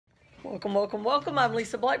Welcome, welcome, welcome. I'm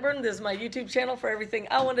Lisa Blackburn. This is my YouTube channel for everything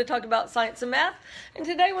I want to talk about science and math. And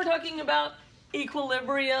today we're talking about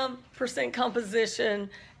equilibrium, percent composition,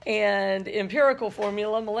 and empirical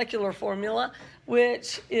formula, molecular formula,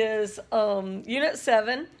 which is Unit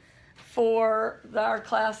 7 for our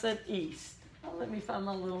class at East. Let me find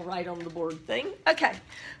my little right on the board thing. Okay,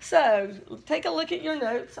 so take a look at your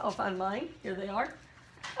notes. I'll find mine. Here they are.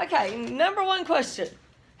 Okay, number one question.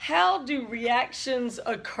 How do reactions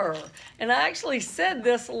occur? And I actually said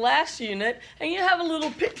this last unit, and you have a little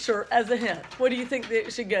picture as a hint. What do you think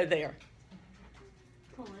that should go there?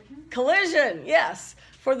 Collision? Collision, yes.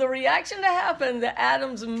 For the reaction to happen, the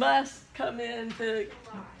atoms must come into,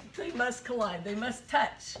 they must collide, they must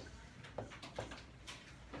touch.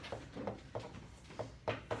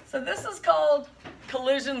 So this is called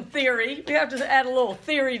collision theory. We have to add a little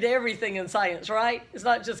theory to everything in science, right? It's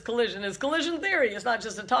not just collision, it's collision theory. It's not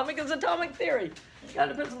just atomic, it's atomic theory. You got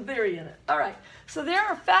to put some theory in it. All right, so there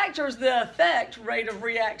are factors that affect rate of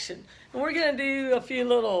reaction. And we're going to do a few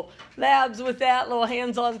little labs with that, little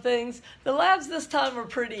hands-on things. The labs this time are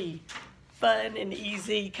pretty fun and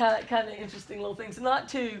easy, kind of interesting little things. Not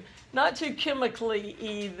too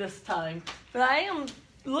chemically-y this time, but I am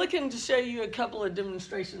looking to show you a couple of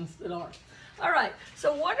demonstrations that are. All right,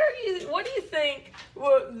 so what do you think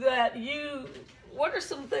what are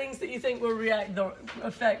some things that you think will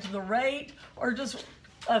affect the rate or just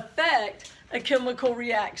affect a chemical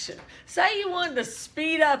reaction? Say you wanted to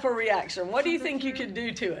speed up a reaction. What do you think you could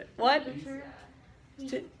do to it? What?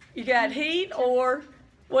 You got heat or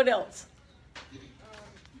what else?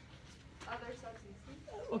 Other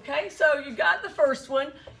substances. Okay, so you got the first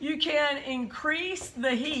one. You can increase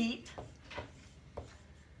the heat.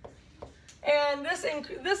 And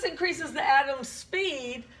this increases the atom's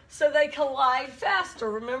speed so they collide faster.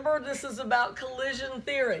 Remember, this is about collision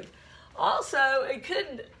theory. Also, it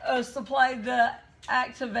could supply the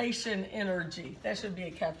activation energy. That should be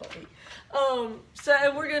a capital E.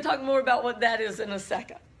 So we're going to talk more about what that is in a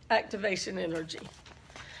second. Activation energy.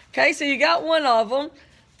 Okay, so you got one of them.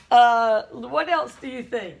 What else do you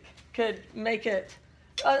think could make it?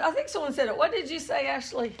 I think someone said it. What did you say,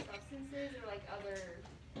 Ashley? Substances or like other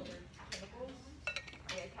chemicals? Like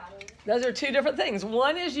a catalyst? Those are two different things.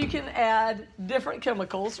 One is you can add different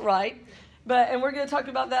chemicals, right? And we're going to talk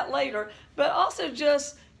about that later. But also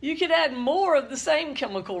just, you could add more of the same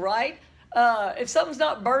chemical, right? If something's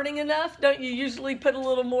not burning enough, don't you usually put a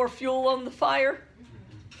little more fuel on the fire?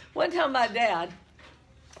 One time my dad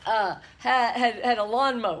had a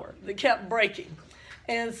lawnmower that kept breaking.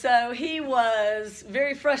 And so he was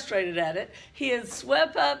very frustrated at it. He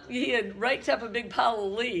had raked up a big pile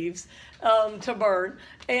of leaves to burn,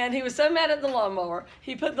 and he was so mad at the lawnmower,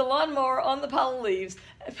 he put the lawnmower on the pile of leaves,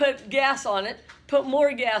 put gas on it, put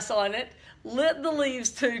more gas on it, lit the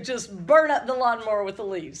leaves to just burn up the lawnmower with the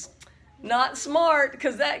leaves. Not smart,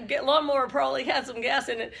 because that lawnmower probably had some gas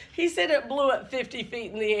in it. He said it blew up 50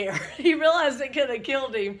 feet in the air. He realized it could have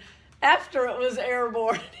killed him after it was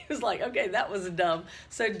airborne. He was like, okay, that was dumb.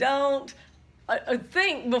 So don't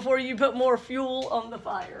think before you put more fuel on the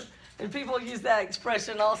fire. And people use that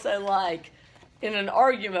expression also like in an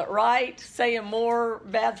argument, right? Saying more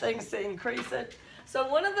bad things to increase it. So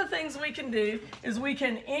one of the things we can do is we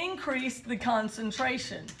can increase the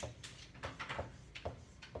concentration.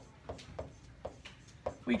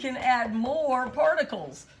 We can add more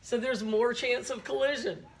particles, so there's more chance of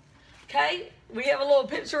collision. Okay, we have a little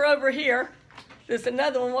picture over here. There's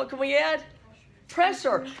another one. What can we add?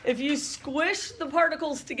 Pressure. If you squish the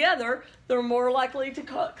particles together, they're more likely to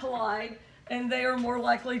collide, and they are more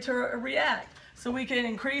likely to react. So we can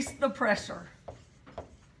increase the pressure.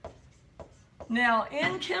 Now,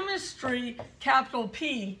 in chemistry, capital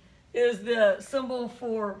P is the symbol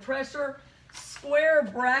for pressure. Square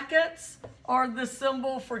brackets are the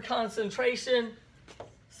symbol for concentration.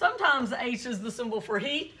 Sometimes H is the symbol for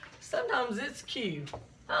heat. Sometimes it's Q.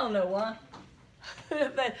 I don't know why.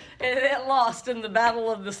 It lost in the battle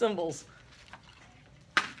of the symbols.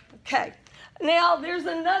 Okay. Now, there's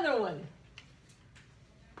another one.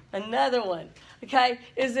 Another one. Okay.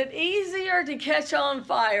 Is it easier to catch on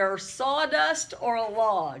fire, sawdust or a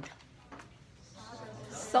log?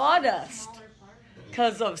 Sawdust.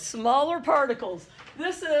 Because of smaller particles.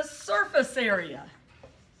 This is surface area.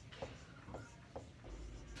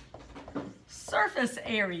 Surface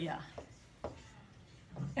area.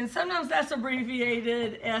 And sometimes that's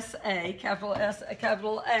abbreviated SA, capital S,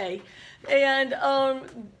 capital A. And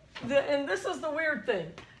this is the weird thing.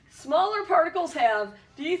 Smaller particles have,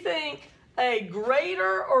 do you think, a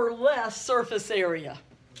greater or less surface area?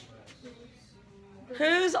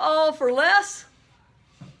 Who's all for less?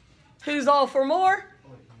 Who's all for more?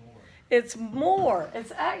 It's more.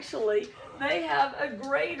 It's actually, they have a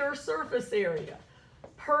greater surface area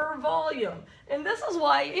per volume. And this is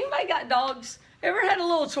why, anybody got dogs? Ever had a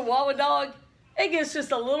little Chihuahua dog? It gets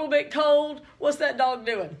just a little bit cold. What's that dog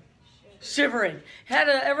doing? Shivering.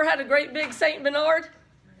 Ever had a great big Saint Bernard?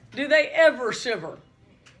 Do they ever shiver?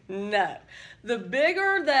 No. The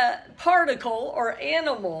bigger that particle or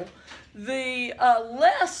animal, the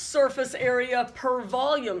less surface area per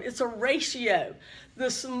volume. It's a ratio. The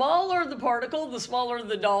smaller the particle, the smaller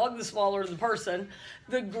the dog, the smaller the person,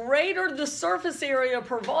 the greater the surface area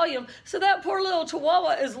per volume. So that poor little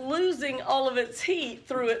Chihuahua is losing all of its heat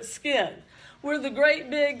through its skin. Where the great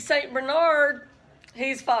big Saint Bernard,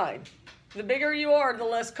 he's fine. The bigger you are, the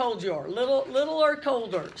less cold you are. Littler,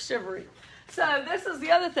 colder, shivery. So this is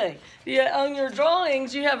the other thing. On your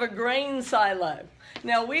drawings, you have a grain silo.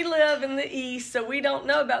 Now, we live in the East, so we don't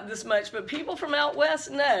know about this much, but people from out West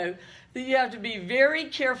know that you have to be very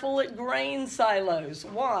careful at grain silos.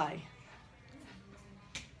 Why?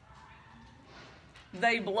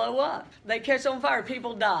 They blow up. They catch on fire.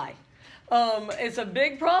 People die. It's a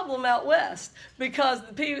big problem out West because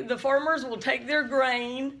the farmers will take their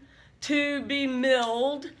grain to be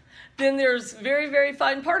milled. Then there's very, very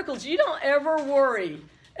fine particles. You don't ever worry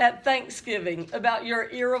at Thanksgiving about your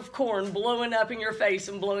ear of corn blowing up in your face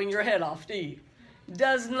and blowing your head off, do you?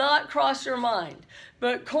 Does not cross your mind.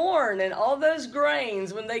 But corn and all those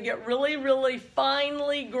grains, when they get really, really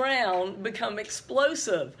finely ground, become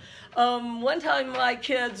explosive. One time my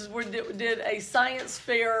kids did a science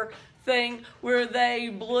fair thing where they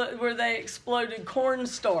exploded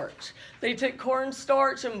cornstarch. They took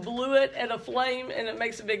cornstarch and blew it at a flame, and it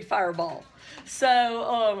makes a big fireball.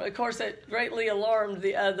 So, of course, it greatly alarmed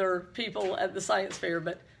the other people at the science fair,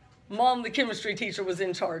 but Mom, the chemistry teacher, was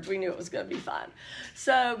in charge. We knew it was going to be fine.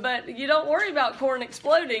 So, but you don't worry about corn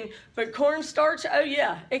exploding, but cornstarch, oh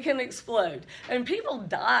yeah, it can explode. And people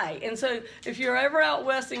die. And so if you're ever out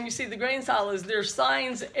west and you see the grain silos, there's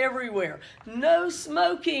signs everywhere. No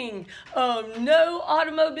smoking, no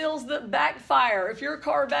automobiles that backfire. If your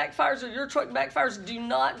car backfires or your truck backfires, do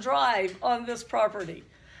not drive on this property.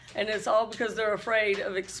 And it's all because they're afraid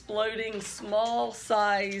of exploding small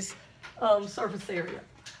size surface area.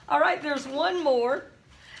 All right, there's one more.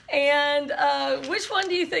 And which one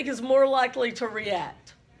do you think is more likely to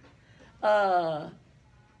react? Ethanol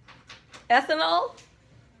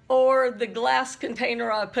or the glass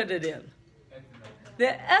container I put it in?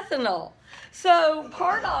 The ethanol. So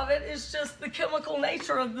part of it is just the chemical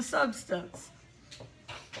nature of the substance.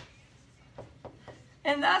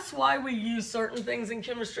 And that's why we use certain things in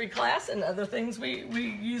chemistry class and other things we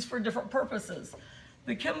use for different purposes.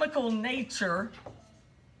 The chemical nature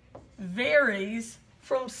varies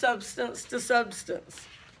from substance to substance.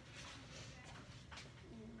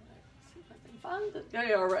 Let's see if I can find it. There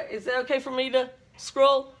you are, right. Is it okay for me to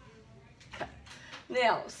scroll? Okay.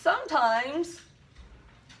 Now, sometimes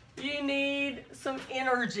you need some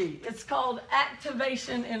energy. It's called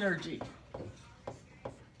activation energy.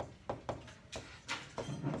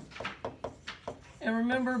 And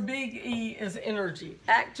remember, big E is energy,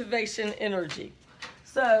 activation energy.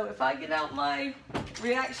 So if I get out my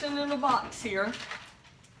reaction in a box here,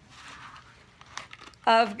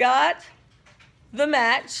 I've got the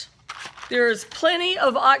match. There is plenty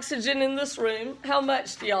of oxygen in this room. How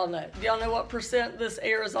much do y'all know? Do y'all know what percent this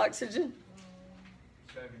air is oxygen?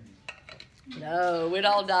 70. No, we'd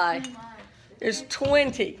all die. It's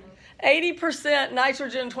 20. 80%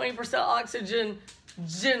 nitrogen, 20% oxygen.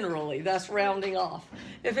 Generally, that's rounding off.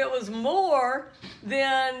 If it was more,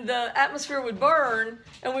 then the atmosphere would burn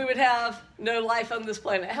and we would have no life on this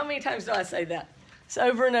planet. How many times do I say that? It's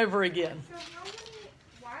over and over again. So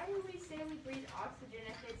why do we say we breathe oxygen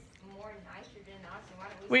if it's more nitrogen than oxygen? Why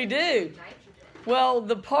don't we do. Nitrogen? Well,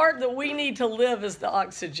 the part that we need to live is the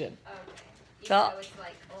oxygen. Okay. Even though it's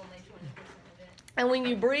like only 20% of it. And when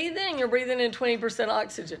you breathe in, you're breathing in 20%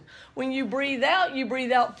 oxygen. When you breathe out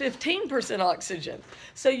 15% oxygen.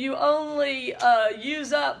 So you only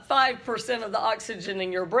use up 5% of the oxygen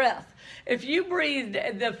in your breath. If you breathe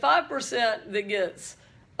the 5% that gets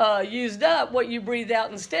used up, what you breathe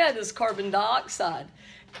out instead is carbon dioxide.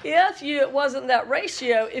 If it wasn't that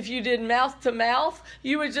ratio, if you did mouth to mouth,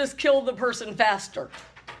 you would just kill the person faster.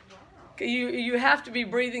 Wow. You have to be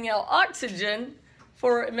breathing out oxygen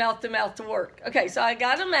for mouth to work. Okay, so I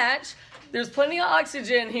got a match. There's plenty of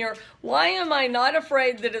oxygen here. Why am I not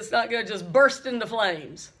afraid that it's not going to just burst into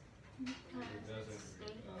flames?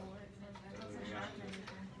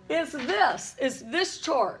 It's this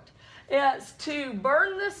chart. It's to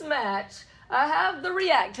burn this match. I have the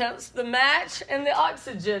reactants, the match and the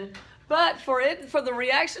oxygen, But for the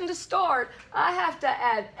reaction to start, I have to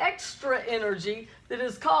add extra energy that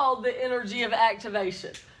is called the energy of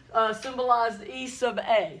activation, symbolized E sub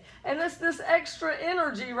A. And it's this extra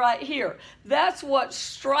energy right here. That's what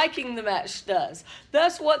striking the match does.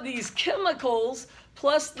 That's what these chemicals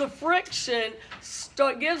plus the friction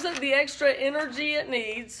gives it the extra energy it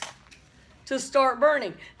needs to start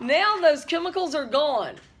burning. Now those chemicals are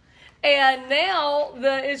gone. And now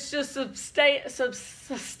it's just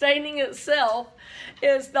sustaining itself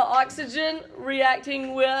is the oxygen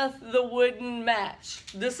reacting with the wooden match.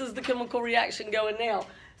 This is the chemical reaction going now.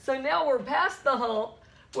 So now we're past the hump.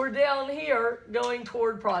 We're down here going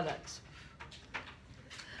toward products.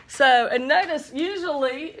 So, and notice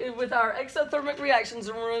usually with our exothermic reactions,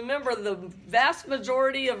 and remember the vast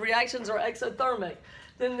majority of reactions are exothermic,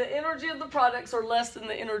 then the energy of the products are less than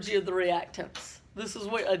the energy of the reactants. This is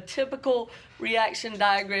what a typical reaction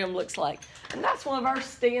diagram looks like. And that's one of our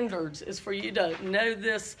standards, is for you to know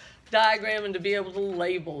this diagram and to be able to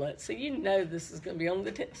label it. So you know this is going to be on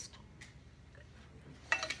the test.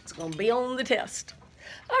 It's going to be on the test.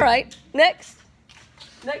 All right, next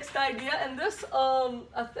idea, and this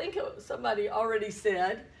I think somebody already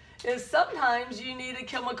said, is sometimes you need a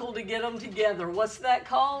chemical to get them together. What's that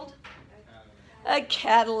called? A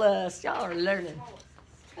catalyst. Y'all are learning.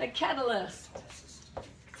 A catalyst.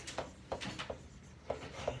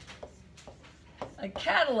 A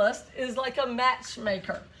catalyst is like a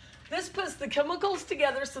matchmaker. This puts the chemicals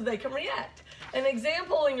together so they can react. An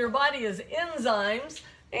example in your body is enzymes.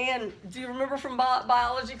 And do you remember from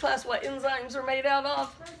biology class what enzymes are made out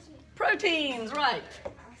of? Proteins, right.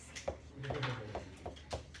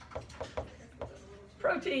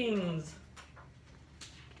 Proteins.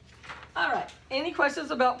 All right, any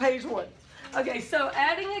questions about page 1? Okay, so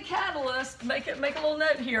adding a catalyst, make a little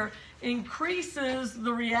note here, increases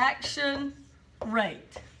the reaction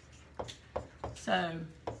rate. So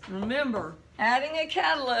remember, adding a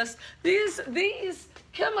catalyst, these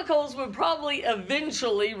chemicals would probably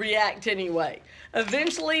eventually react anyway.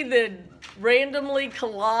 Eventually they'd randomly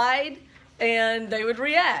collide and they would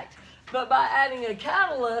react. But by adding a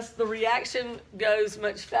catalyst, the reaction goes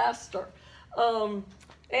much faster.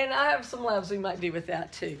 And I have some labs we might do with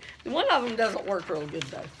that too. One of them doesn't work real good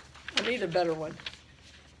though. I need a better one.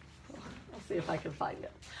 I'll see if I can find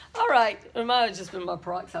it. All right, it might have just been my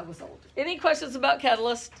peroxide was old. Any questions about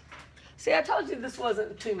catalyst? See, I told you this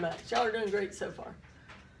wasn't too much. Y'all are doing great so far.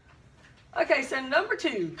 Okay, so number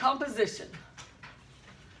 2, composition.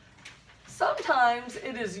 Sometimes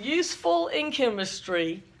it is useful in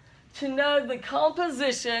chemistry to know the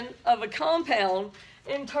composition of a compound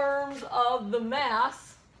in terms of the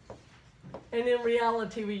mass, and in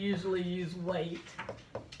reality we usually use weight.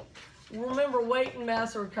 Remember, weight and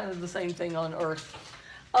mass are kind of the same thing on Earth.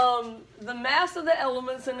 The mass of the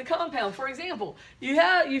elements in the compound. For example,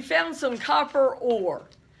 you found some copper ore,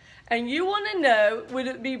 and you want to know, would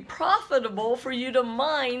it be profitable for you to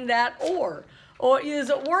mine that ore? Or is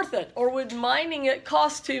it worth it? Or would mining it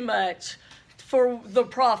cost too much for the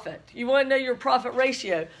profit? You want to know your profit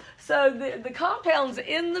ratio. So the compounds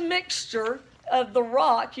in the mixture of the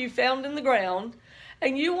rock you found in the ground,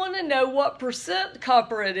 and you want to know what percent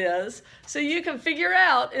copper it is so you can figure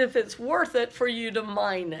out if it's worth it for you to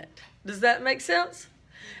mine it. Does that make sense?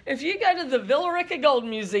 If you go to the Villarica Gold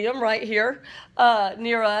Museum right here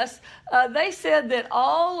near us, they said that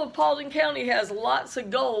all of Paulding County has lots of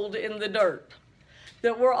gold in the dirt.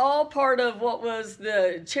 That we're all part of what was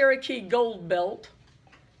the Cherokee Gold Belt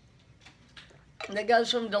that goes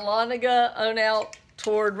from Dahlonega on out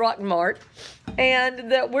toward Rockmart,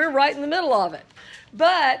 and that we're right in the middle of it.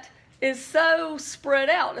 But it's so spread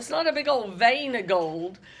out. It's not a big old vein of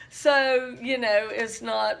gold, so, you know, it's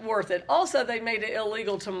not worth it. Also, they made it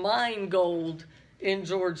illegal to mine gold in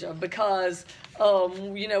Georgia because,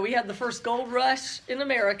 you know, we had the first gold rush in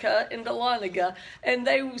America in Dahlonega, and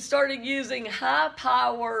they started using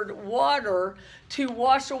high-powered water to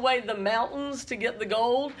wash away the mountains to get the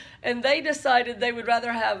gold, and they decided they would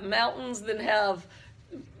rather have mountains than have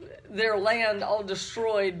their land all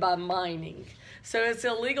destroyed by mining. So it's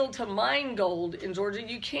illegal to mine gold in Georgia.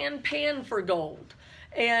 You can pan for gold.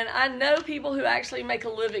 And I know people who actually make a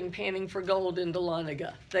living panning for gold in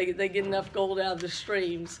Dahlonega. They get enough gold out of the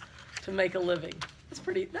streams to make a living.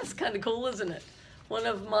 That's kind of cool, isn't it? One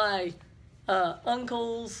of my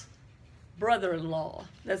uncle's brother-in-law,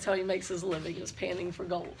 that's how he makes his living, is panning for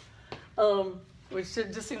gold. Which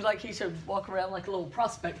just seems like he should walk around like a little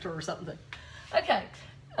prospector or something. Okay.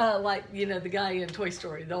 Like, you know, the guy in Toy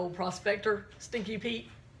Story, the old prospector, Stinky Pete.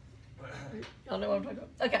 Y'all know what I'm talking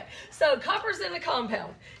about? Okay, so copper's in a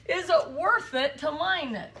compound. Is it worth it to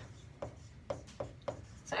mine it?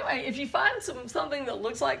 So anyway, if you find something that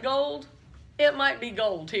looks like gold, it might be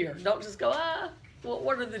gold here. Don't just go, well,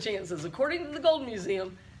 what are the chances? According to the Gold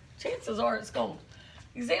Museum, chances are it's gold.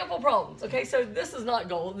 Example problems. Okay, so this is not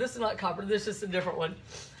gold. This is not copper. This is just a different one.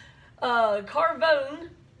 Carbone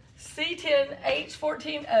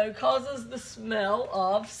C10H14O causes the smell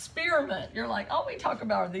of spearmint. You're like, all we talk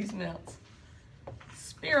about are these mints.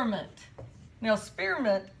 Spearmint. Now,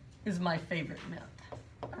 spearmint is my favorite mint.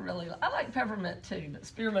 I like peppermint too, but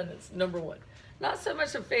spearmint is number one. Not so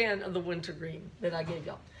much a fan of the wintergreen that I gave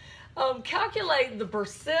y'all. Calculate the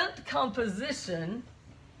percent composition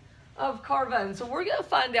of carbone. So we're going to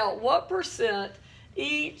find out what percent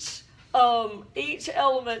each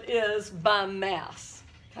element is by mass.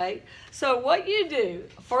 Okay. So what you do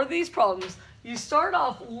for these problems, you start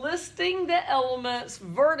off listing the elements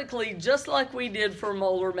vertically, just like we did for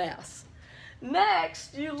molar mass.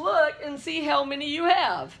 Next, you look and see how many you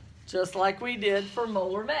have, just like we did for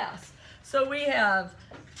molar mass. So we have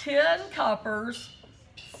 10 coppers,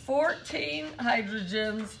 14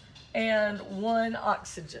 hydrogens, and 1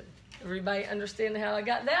 oxygen. Everybody understand how I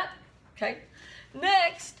got that? Okay.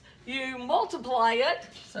 Next, you multiply it,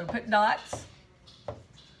 so put dots,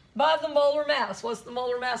 by the molar mass. What's the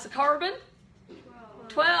molar mass of carbon?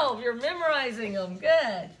 12. You're memorizing them.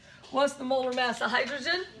 Good. What's the molar mass of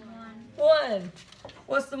hydrogen? 1.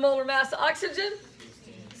 What's the molar mass of oxygen?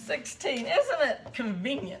 16. Isn't it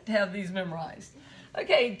convenient to have these memorized?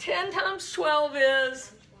 Okay, 10 times 12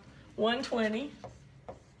 is 120.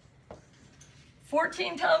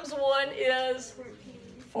 14 times 1 is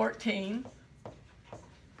 14.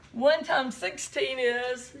 1 times 16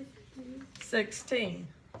 is 16.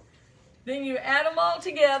 Then you add them all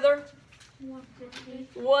together.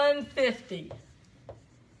 150.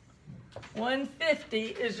 150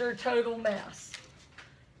 is your total mass.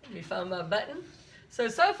 Let me find my button. So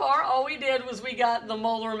far, all we did was we got the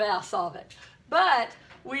molar mass of it. But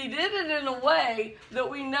we did it in a way that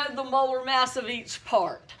we know the molar mass of each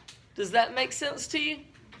part. Does that make sense to you?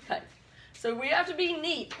 Okay. So we have to be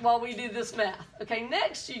neat while we do this math. Okay,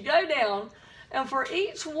 next you go down, and for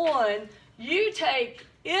each one, you take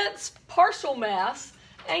its partial mass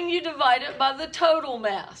and you divide it by the total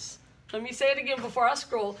mass. Let me say it again before I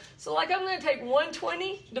scroll. So like I'm going to take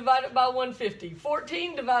 120, divide it by 150.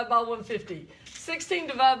 14, divide by 150. 16,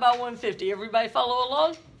 divide by 150. Everybody follow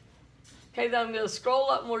along? Okay, then I'm going to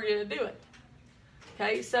scroll up and we're going to do it.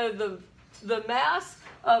 Okay, so the mass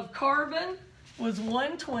of carbon was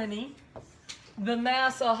 120. The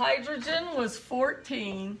mass of hydrogen was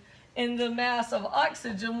 14. And the mass of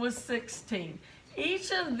oxygen was 16.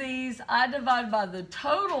 Each of these I divide by the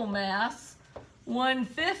total mass,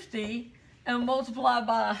 150, and multiply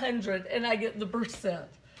by 100, and I get the percent.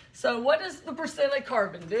 So what is the percent of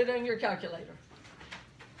carbon? Do it on your calculator.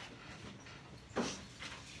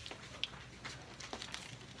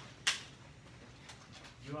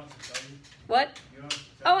 You want to tell me? What? You want to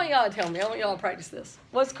tell I want y'all to tell me. I want y'all to practice this.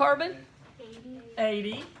 What's carbon? 80.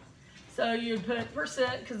 80. So you put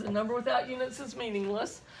percent, because the number without units is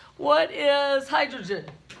meaningless. What is hydrogen?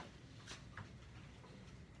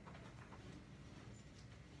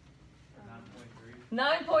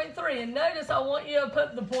 9.3. And notice I want you to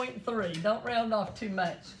put the 0.3. Don't round off too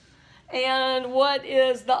much. And what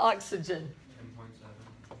is the oxygen?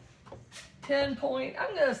 10 point,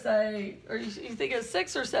 I'm going to say, or you think it's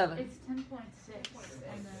 6 or 7? It's 10.6,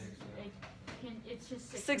 and then it's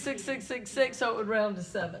just 66666, so it would round to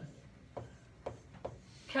 7.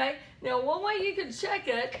 Okay, now one way you can check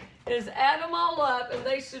it is add them all up, and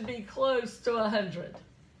they should be close to 100.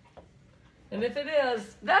 And if it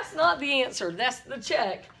is, that's not the answer, that's the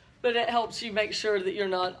check, but it helps you make sure that you're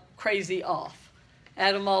not crazy off.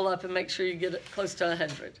 Add them all up and make sure you get it close to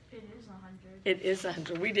 100. It is 100. It is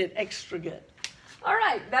 100. We did extra good. All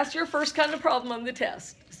right, that's your first kind of problem on the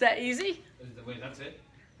test. Is that easy? Wait, that's it?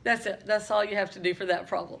 That's it. That's all you have to do for that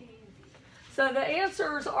problem. So the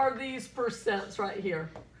answers are these percents right here.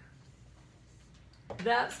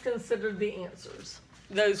 That's considered the answers,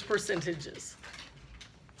 those percentages.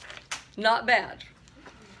 Not bad.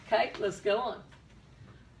 Okay, let's go on.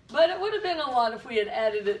 But it would have been a lot if we had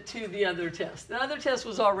added it to the other test. The other test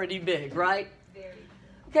was already big, right?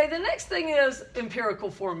 Okay, the next thing is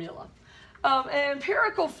empirical formula. An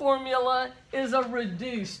empirical formula is a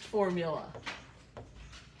reduced formula.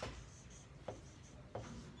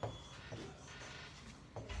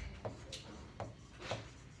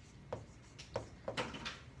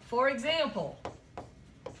 For example,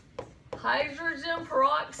 hydrogen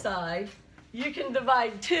peroxide, you can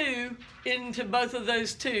divide 2 into both of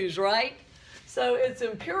those 2's, right? So its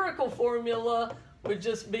empirical formula would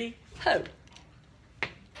just be HO.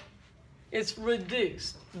 It's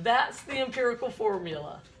reduced. That's the empirical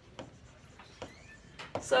formula.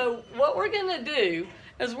 So what we're going to do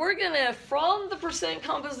is we're going to, from the percent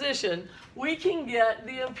composition, we can get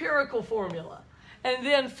the empirical formula. And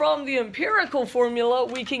then from the empirical formula,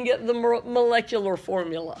 we can get the molecular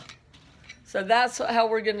formula. So that's how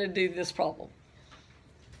we're going to do this problem.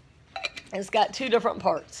 It's got two different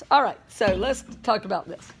parts. All right, so let's talk about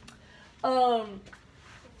this.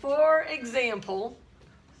 For example,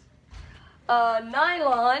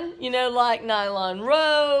 nylon, you know, like nylon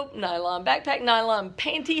rope, nylon backpack, nylon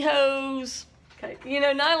pantyhose. Okay, you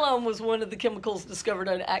know, nylon was one of the chemicals discovered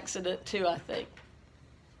on accident too, I think.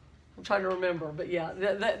 I'm trying to remember, but yeah,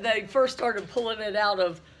 they first started pulling it out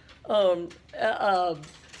of a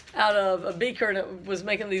beaker, and it was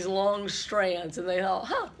making these long strands, and they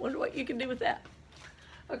thought, wonder what you can do with that.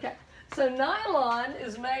 Okay, so nylon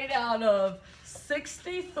is made out of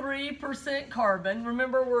 63% carbon.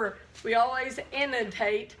 Remember, we always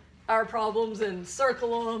annotate our problems and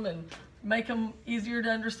circle them and make them easier to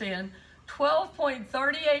understand.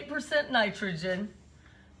 12.38% nitrogen,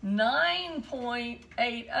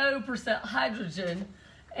 9.80% hydrogen,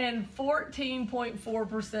 and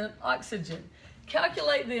 14.4% oxygen.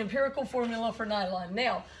 Calculate the empirical formula for nylon.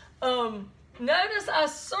 Now, notice I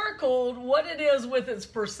circled what it is with its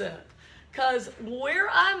percent, because where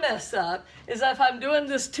I mess up is if I'm doing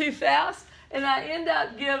this too fast and I end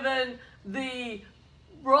up giving the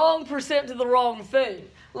wrong percent to the wrong thing.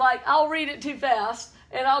 Like, I'll read it too fast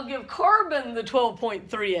and I'll give carbon the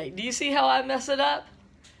 12.38. Do you see how I mess it up?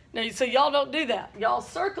 Now, so y'all don't do that. Y'all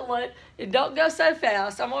circle it and don't go so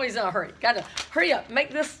fast. I'm always in a hurry. Gotta hurry up,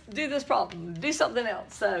 do this problem, do something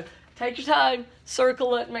else. So take your time,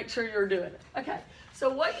 circle it, make sure you're doing it. Okay, so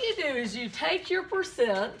what you do is you take your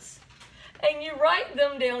percents and you write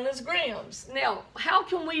them down as grams. Now, how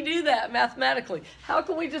can we do that mathematically? How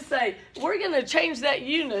can we just say, we're gonna change that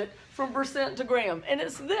unit from percent to gram? And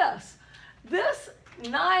it's this. This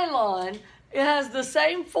nylon, it has the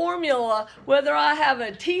same formula whether I have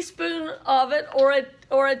a teaspoon of it or a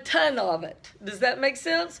ton of it. Does that make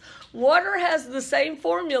sense? Water has the same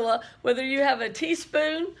formula whether you have a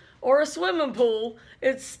teaspoon or a swimming pool.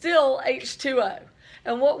 It's still H2O.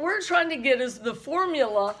 And what we're trying to get is the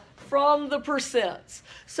formula from the percents.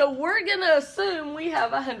 So we're going to assume we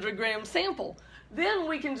have a 100-gram sample. Then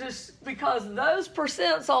we can just, because those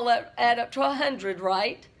percents all add up to 100,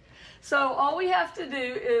 right? So all we have to do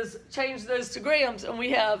is change those to grams, and we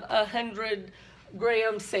have a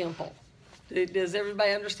 100-gram sample. Does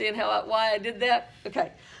everybody understand why I did that?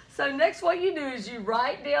 Okay. So next what you do is you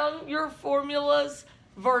write down your formulas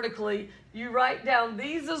vertically. You write down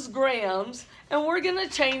these as grams, and we're going to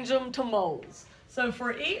change them to moles. So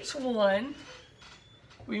for each one,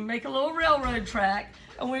 we make a little railroad track,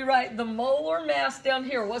 and we write the molar mass down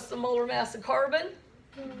here. What's the molar mass of carbon?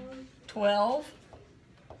 12.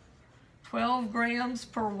 12 grams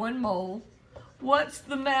per 1 mole. What's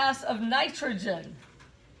the mass of nitrogen?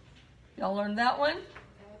 Y'all learned that one?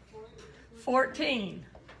 14.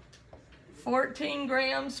 14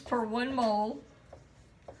 grams per 1 mole.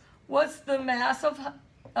 What's the mass of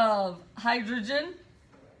hydrogen?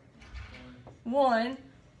 1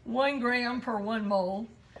 gram per 1 mole.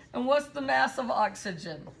 And what's the mass of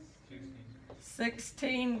oxygen?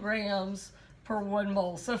 16 grams per 1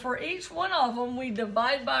 mole. So for each one of them, we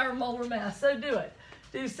divide by our molar mass. So do it.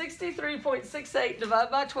 Do 63.68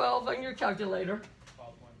 divided by 12 on your calculator.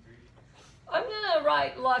 12.3. I'm going to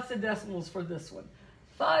write lots of decimals for this one.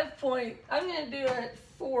 I'm going to do it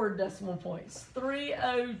 4 decimal points.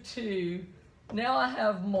 302. Now I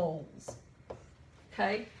have moles.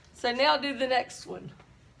 Okay? So now do the next one.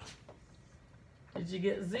 Did you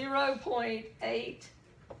get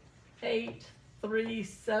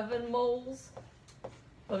 0.8837 moles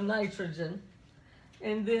of nitrogen,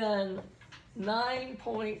 and then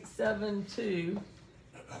 9.72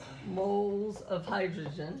 moles of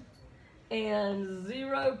hydrogen, and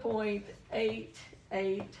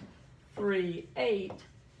 0.8838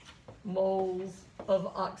 moles of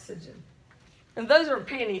oxygen? And those are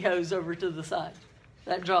pantyhose over to the side,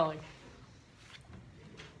 that drawing.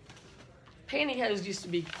 Pantyhose used to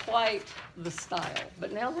be quite the style,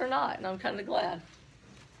 but now they're not, and I'm kind of glad.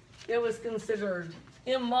 It was considered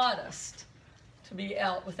immodest to be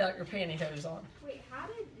out without your pantyhose on. Wait, how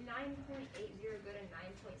did 9.80 go to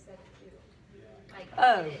 9.72? Like,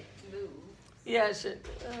 Oh. did it move? Yeah, it should,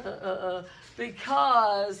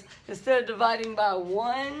 because instead of dividing by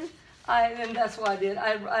 1, and that's what I did.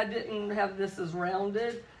 I didn't have this as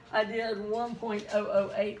rounded. I did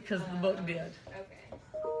 1.008 because the book did. Okay.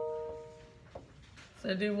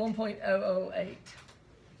 So do 1.008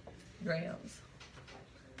 grams.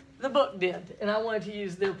 The book did, and I wanted to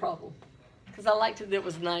use their problem because I liked it that it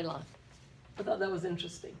was nylon. I thought that was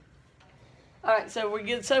interesting. All right, so we're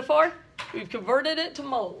good so far? We've converted it to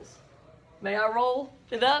moles. May I roll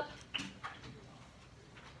it up?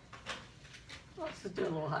 Let's just do it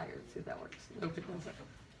a little higher, see if that works. Nope, it doesn't.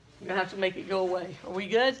 I'm gonna have to make it go away. Are we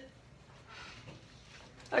good?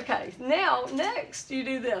 Okay, now, next you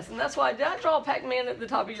do this, and that's why, did I draw Pac-Man at the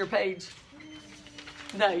top of your page?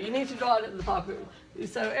 No, you need to draw it at the top of it.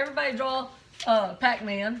 So everybody draw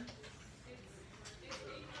Pac-Man.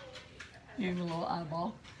 Use a little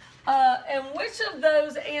eyeball. And which of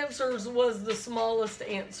those answers was the smallest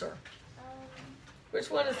answer? Which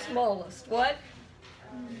one is smallest? What?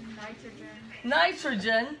 Nitrogen.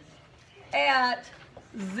 Nitrogen at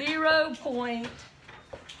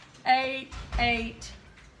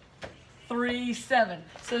 0.8837.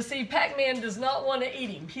 So see, Pac-Man does not want to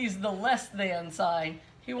eat him. He's the less than sign.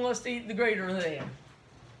 He wants to eat the greater than.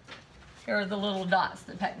 Here are the little dots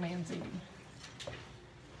that Pac-Man's eating.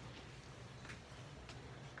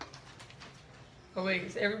 Oh wait,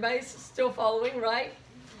 is everybody's still following, right?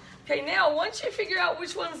 Okay, now once you figure out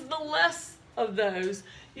which one's the less of those,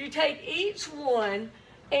 you take each one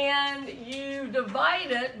and you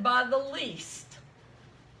divide it by the least.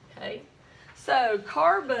 Okay, so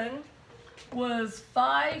carbon was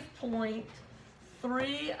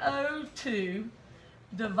 5.302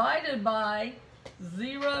 divided by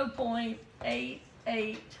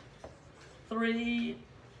 0.8837,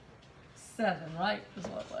 right? Is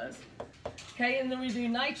what it was. Okay, and then we do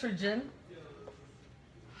nitrogen,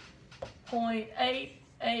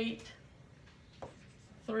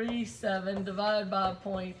 0.8837 divided by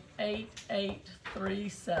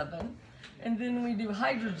 0.8837. And then we do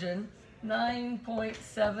hydrogen,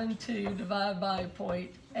 9.72 divided by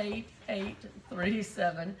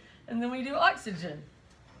 0.8837. And then we do oxygen,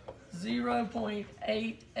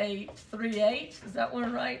 0.8838. Is that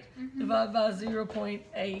one right? Divided by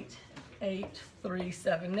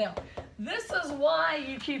 0.8837. Now, this is why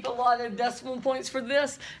you keep a lot of decimal points for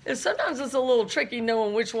this, is sometimes it's a little tricky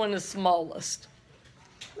knowing which one is smallest.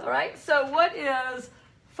 All right, so what is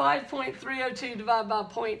 5.302 divided by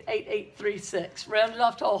 0.8836? Round it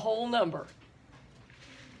off to a whole number,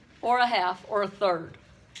 or a half, or a third.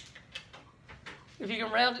 If you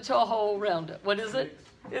can round it to a whole, round it. What is it?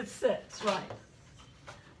 It's 6, right.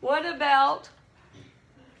 What about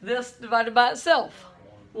this divided by itself?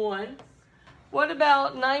 1. What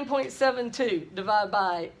about 9.72 divided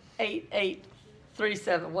by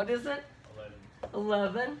 8837? What is it?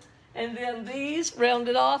 11. And then these,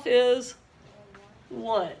 rounded off, is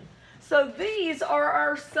 1. So these are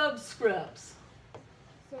our subscripts.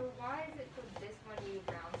 So why is it for this one you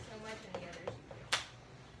round so much and the others you don't?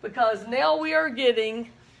 Because now we are getting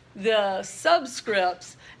the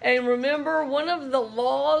subscripts. And remember, one of the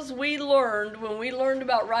laws we learned when we learned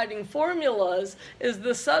about writing formulas is the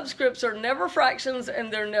subscripts are never fractions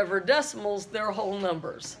and they're never decimals, they're whole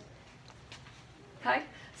numbers. Okay?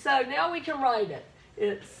 So now we can write it.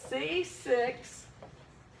 It's C6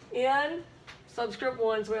 N, subscript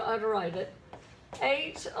 1, so we don't have to write it,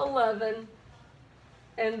 H11,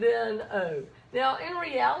 and then O. Now, in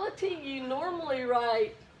reality, you normally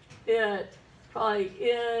write it probably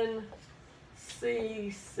N,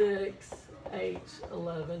 C6,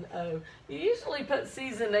 H11O. You usually put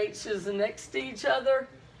C's and H's next to each other,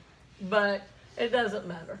 but it doesn't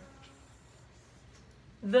matter.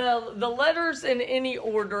 The letters in any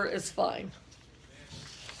order is fine,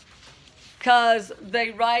 because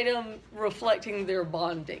they write them reflecting their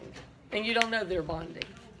bonding, and you don't know their bonding.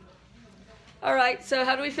 All right, so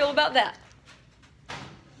how do we feel about that?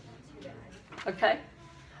 Okay.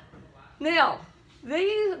 Now,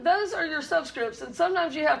 those are your subscripts, and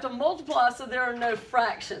sometimes you have to multiply so there are no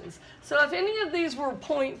fractions. So if any of these were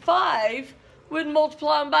 0.5, we'd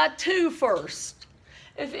multiply them by 2 first.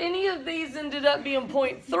 If any of these ended up being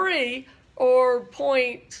 0.3 or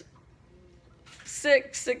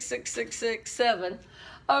 0.66667,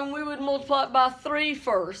 we would multiply it by 3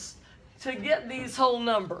 first to get these whole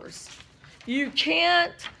numbers. You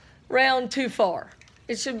can't round too far.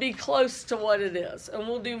 It should be close to what it is, and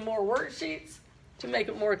we'll do more worksheets to make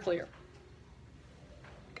it more clear.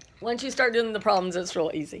 Once you start doing the problems, it's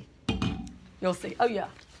real easy. You'll see. Oh yeah,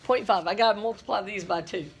 0.5. I got to multiply these by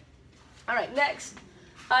 2. All right, next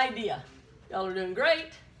idea. Y'all are doing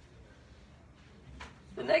great.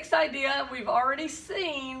 The next idea we've already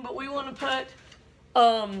seen, but we want to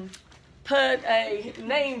put a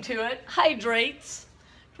name to it, hydrates.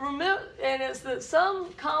 Remember, and it's that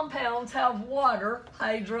some compounds have water,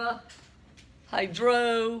 hydro,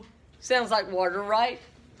 sounds like water, right?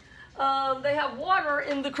 They have water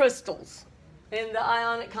in the crystals. in the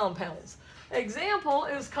ionic compounds. Example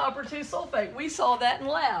is copper 2 sulfate. We saw that in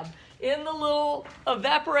lab. In the little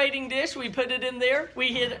evaporating dish, we put it in there. We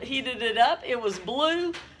heated it up. It was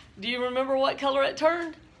blue. Do you remember what color it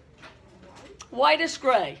turned? Whitish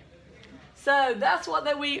gray. So that's what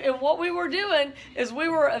what we were doing is we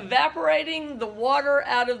were evaporating the water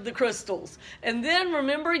out of the crystals. And then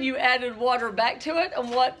remember you added water back to it, and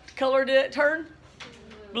what color did it turn?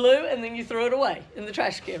 Blue, and then you threw it away in the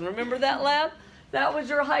trash can. Remember that, lab? That was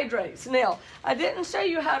your hydrates. Now, I didn't show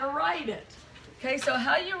you how to write it. Okay, so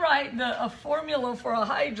how you write a formula for a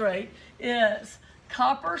hydrate is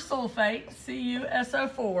copper sulfate,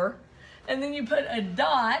 CuSO4, and then you put a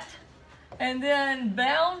dot, and then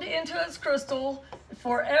bound into its crystal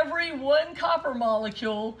for every 1 copper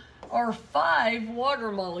molecule are 5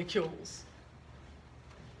 water molecules.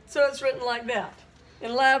 So it's written like that.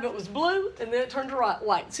 In lab it was blue, and then it turned to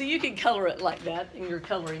white. So you can color it like that in your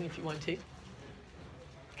coloring if you want to.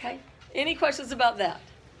 Okay, any questions about that?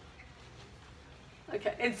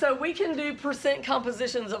 Okay, and so we can do percent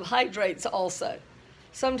compositions of hydrates also.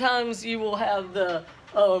 Sometimes you will have the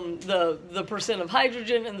percent of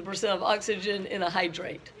hydrogen and the percent of oxygen in a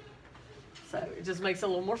hydrate. So it just makes it a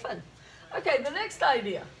little more fun. Okay, the next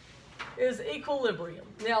idea is equilibrium.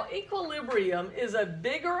 Now, equilibrium is a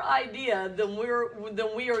bigger idea than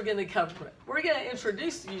we are going to cover it. We're going to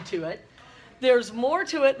introduce you to it. There's more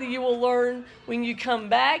to it that you will learn when you come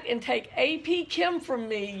back and take AP Chem from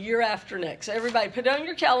me year after next. So everybody put on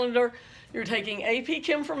your calendar, you're taking AP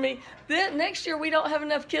Chem from me. Then next year we don't have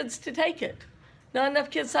enough kids to take it. Not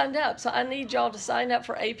enough kids signed up. So I need y'all to sign up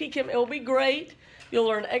for AP Chem. It'll be great. You'll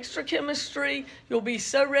learn extra chemistry. You'll be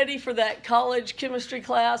so ready for that college chemistry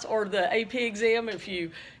class or the AP exam if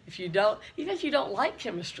you don't, even if you don't like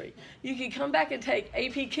chemistry. You can come back and take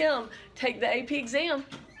AP Chem, take the AP exam,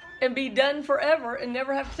 and be done forever and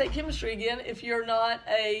never have to take chemistry again if you're not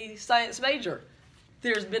a science major.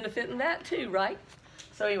 There's benefit in that too, right?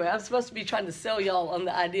 So anyway, I'm supposed to be trying to sell y'all on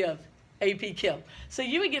the idea of AP Chem. So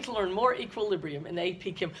you would get to learn more equilibrium in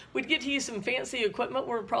AP Chem. We'd get to use some fancy equipment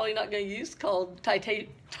we're probably not going to use called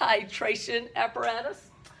titration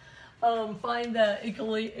apparatus. Find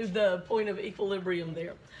the point of equilibrium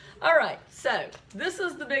there. All right, so this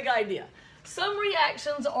is the big idea. Some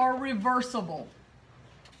reactions are reversible.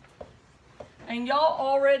 And y'all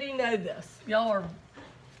already know this. Y'all are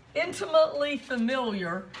intimately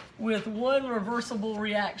familiar with one reversible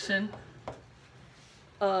reaction.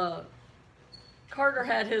 Carter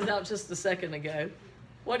had his out just a second ago.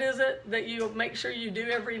 What is it that you make sure you do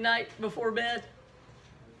every night before bed?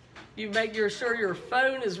 You make sure your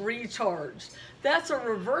phone is recharged. That's a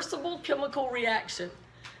reversible chemical reaction.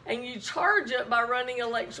 And you charge it by running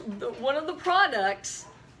one of the products,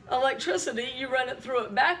 electricity, you run it through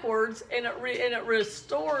it backwards, and it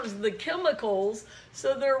restores the chemicals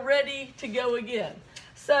so they're ready to go again.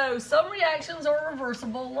 So some reactions are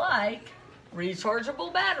reversible, like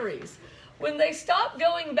rechargeable batteries. When they stop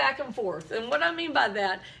going back and forth, and what I mean by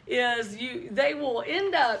that is they will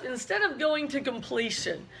end up, instead of going to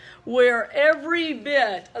completion, where every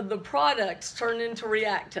bit of the products turn into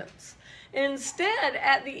reactants, instead,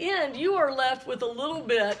 at the end, you are left with a little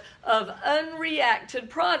bit of unreacted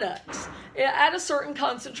products at a certain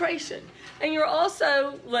concentration. And you're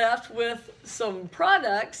also left with some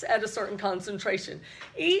products at a certain concentration.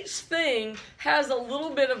 Each thing has a little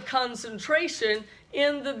bit of concentration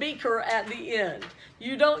in the beaker at the end.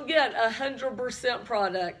 You don't get 100%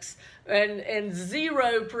 products and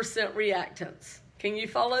 0% reactants. Can you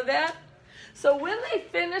follow that? So when they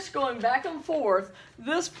finish going back and forth,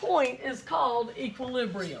 this point is called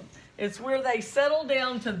equilibrium. It's where they settle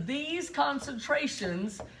down to these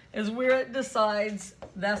concentrations is where it decides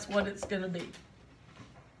that's what it's going to be.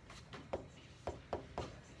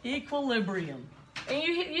 Equilibrium. And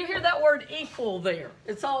you hear that word equal there.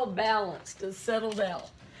 It's all balanced. It's settled out.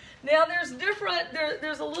 Now there's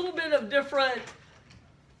a little bit of different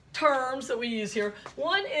terms that we use here.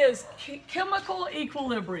 One is chemical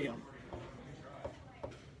equilibrium.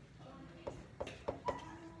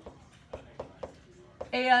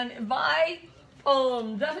 And by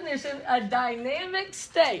definition, a dynamic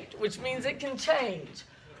state, which means it can change,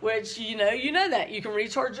 which you know that. You can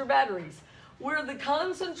recharge your batteries, where the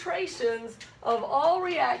concentrations of all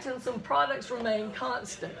reactants and products remain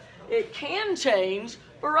constant. It can change,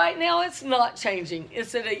 but right now it's not changing.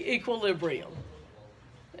 It's at an equilibrium.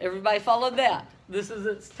 Everybody follow that? This is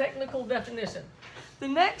its technical definition. The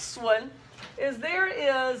next one is there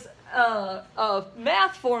is a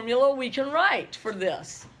math formula we can write for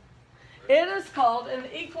this. It is called an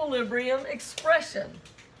equilibrium expression.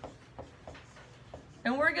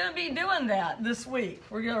 And we're going to be doing that this week.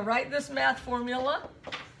 We're going to write this math formula,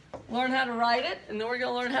 learn how to write it, and then we're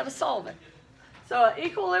going to learn how to solve it. So an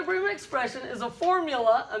equilibrium expression is a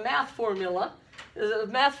formula, a math formula. A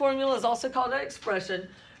math formula is also called an expression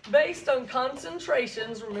based on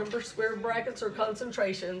concentrations. Remember, square brackets are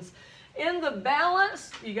concentrations. In the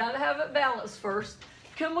balanced, you got to have it balanced first,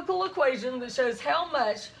 chemical equation that shows how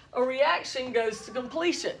much a reaction goes to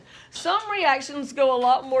completion. Some reactions go a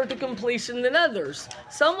lot more to completion than others.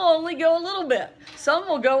 Some will only go a little bit. Some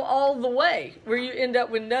will go all the way, where you end up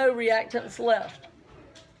with no reactants left.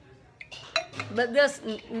 But this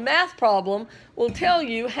math problem will tell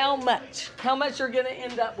you how much you're going to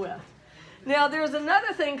end up with. Now, there's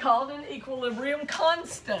another thing called an equilibrium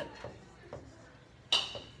constant.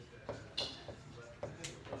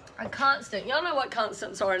 A constant. Y'all know what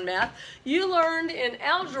constants are in math. You learned in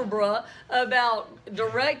algebra about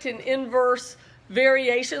direct and inverse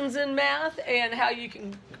variations in math and how you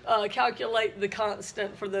can calculate the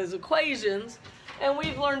constant for those equations. And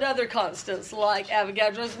we've learned other constants like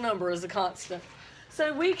Avogadro's number is a constant.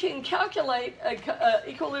 So we can calculate an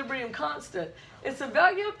equilibrium constant. It's a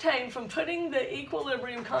value obtained from putting the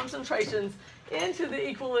equilibrium concentrations into the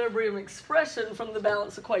equilibrium expression from the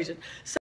balance equation. So